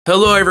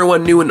Hello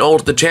everyone new and old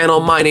to the channel,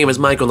 my name is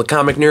Michael the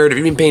Comic Nerd. If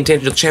you've been paying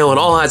attention to the channel at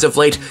all as of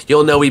late,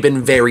 you'll know we've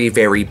been very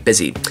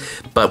busy.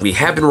 But we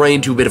have been running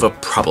into a bit of a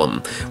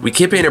problem. We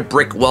keep hitting a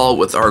brick wall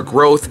with our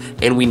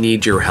growth and we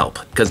need your help.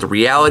 Because the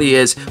reality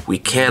is, we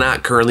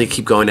cannot currently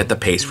keep going at the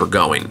pace we're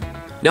going.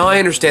 Now I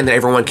understand that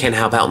everyone can't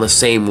help out in the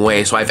same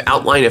way, so I've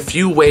outlined a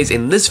few ways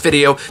in this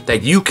video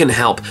that you can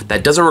help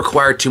that doesn't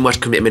require too much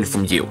commitment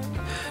from you.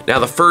 Now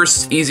the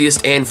first,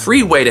 easiest, and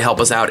free way to help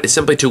us out is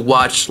simply to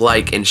watch,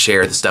 like, and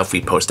share the stuff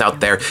we post out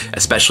there,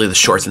 especially the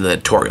shorts and the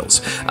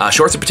tutorials.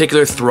 Shorts in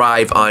particular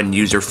thrive on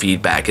user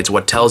feedback. It's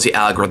what tells the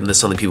algorithm this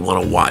is something people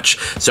want to watch.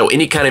 So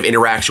any kind of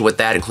interaction with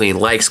that, including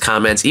likes,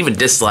 comments, even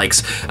dislikes,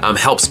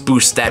 helps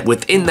boost that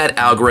within that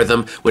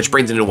algorithm, which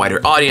brings in a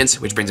wider audience,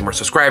 which brings in more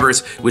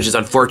subscribers, which is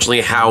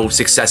unfortunately how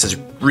success is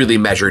really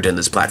measured in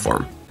this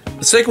platform.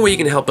 The second way you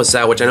can help us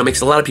out, which I know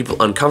makes a lot of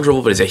people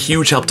uncomfortable, but is a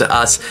huge help to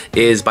us,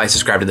 is by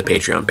subscribing to the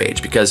Patreon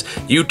page, because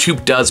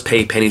YouTube does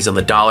pay pennies on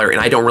the dollar,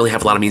 and I don't really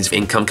have a lot of means of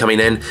income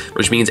coming in,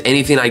 which means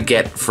anything I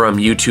get from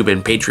YouTube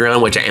and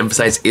Patreon, which I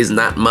emphasize is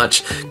not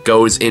much,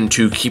 goes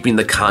into keeping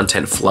the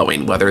content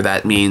flowing, whether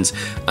that means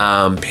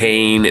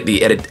paying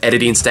the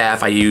editing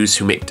staff I use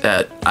who make,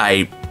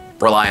 I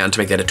rely on to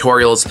make the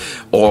editorials,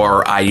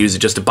 or I use it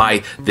just to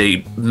buy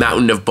the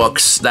mountain of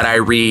books that I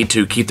read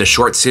to keep the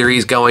short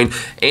series going.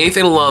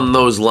 Anything along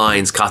those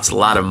lines costs a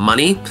lot of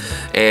money,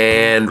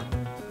 and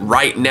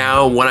right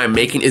now what I'm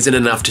making isn't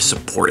enough to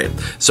support it.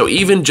 So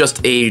even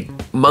just a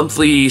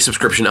monthly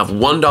subscription of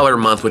 $1 a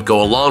month would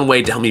go a long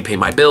way to help me pay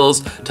my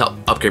bills, to help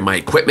upgrade my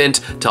equipment,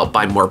 to help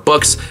buy more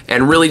books,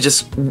 and really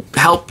just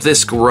help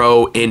this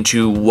grow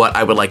into what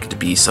I would like it to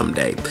be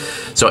someday.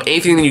 So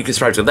anything that you can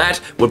subscribe to that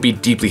would be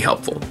deeply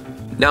helpful.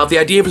 Now, if the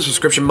idea of a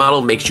subscription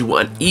model makes you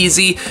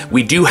uneasy,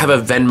 we do have a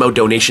Venmo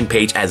donation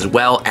page as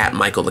well at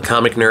Michael the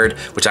Comic Nerd,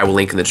 which I will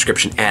link in the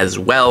description as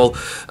well.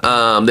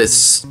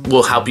 This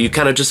will help you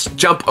kind of just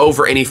jump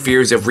over any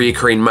fears of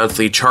recurring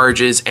monthly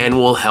charges and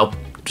will help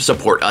to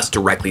support us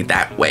directly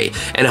that way.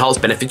 And it helps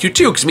benefit you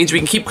too, because it means we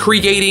can keep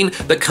creating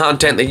the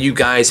content that you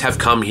guys have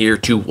come here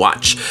to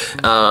watch.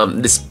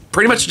 This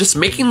pretty much just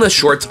making the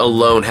shorts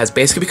alone has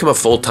basically become a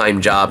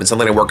full-time job and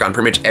something I work on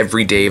pretty much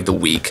every day of the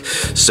week.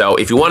 So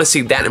if you want to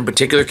see that in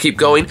particular keep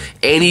going,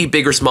 any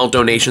big or small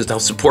donations to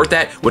help support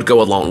that would go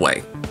a long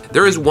way.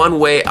 There is one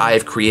way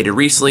I've created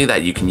recently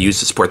that you can use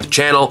to support the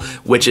channel,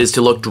 which is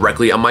to look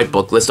directly on my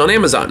book list on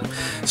Amazon.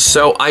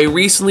 So I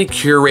recently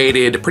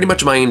curated pretty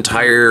much my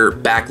entire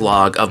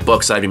backlog of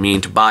books that I've been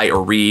meaning to buy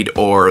or read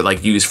or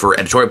like use for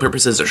editorial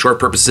purposes or short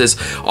purposes.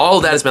 All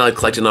of that has been like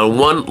collected on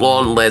one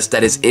long list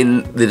that is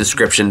in the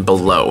description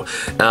below.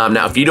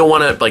 Now, if you don't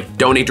want to like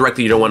donate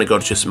directly, you don't want to go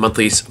to just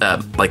monthly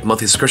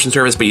subscription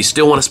service, but you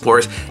still want to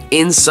support us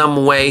in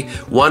some way,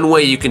 one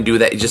way you can do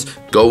that is just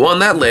go on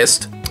that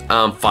list.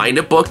 Find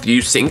a book that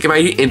you think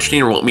might be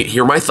interesting or want me to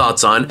hear my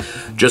thoughts on,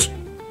 just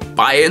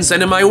buy it and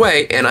send it my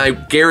way, and I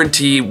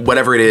guarantee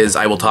whatever it is,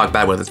 I will talk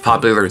about it, whether it's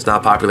popular or it's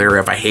not popular, or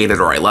if I hate it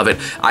or I love it,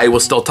 I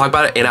will still talk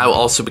about it, and I will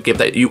also give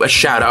you a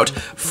shout out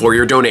for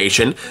your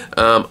donation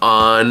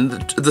on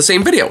the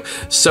same video.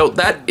 So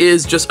that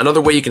is just another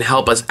way you can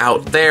help us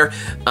out there.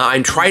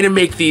 I'm trying to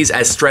make these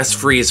as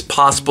stress-free as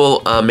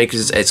possible, make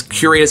this as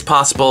curated as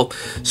possible,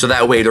 so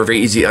that way they're very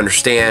easy to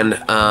understand,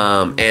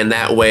 and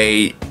that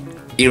way,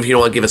 even if you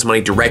don't want to give us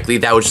money directly,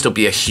 that would still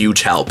be a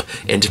huge help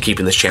into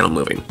keeping this channel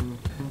moving.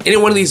 Any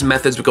one of these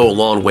methods would go a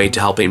long way to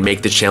helping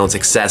make the channel a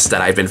success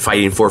that I've been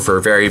fighting for a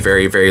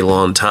very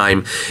long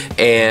time,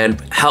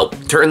 and help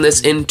turn this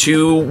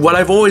into what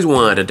I've always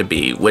wanted it to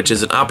be, which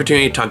is an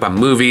opportunity to talk about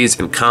movies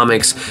and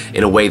comics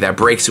in a way that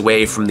breaks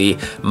away from the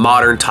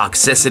modern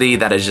toxicity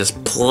that has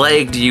just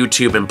plagued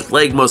YouTube and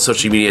plagued most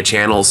social media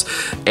channels,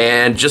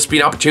 and just be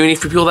an opportunity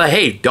for people that,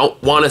 hey,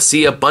 don't want to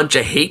see a bunch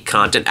of hate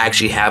content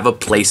actually have a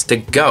place to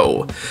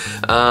go.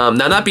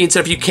 Now, that being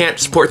said, if you can't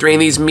support through any of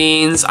these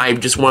means, I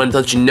just wanted to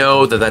let you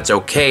know that that's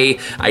okay.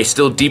 I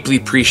still deeply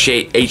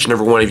appreciate each and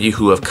every one of you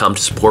who have come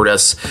to support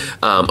us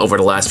over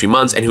the last few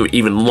months, and who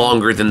even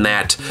longer than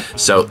that.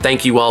 So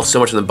thank you all so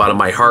much from the bottom of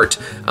my heart.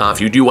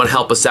 If you do want to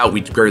help us out, we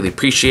greatly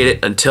appreciate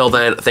it. Until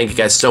then, thank you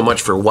guys so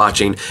much for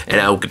watching,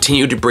 and I will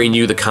continue to bring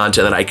you the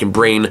content that I can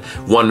bring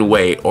one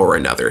way or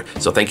another.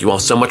 So thank you all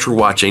so much for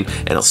watching,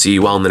 and I'll see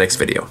you all in the next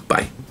video.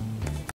 Bye.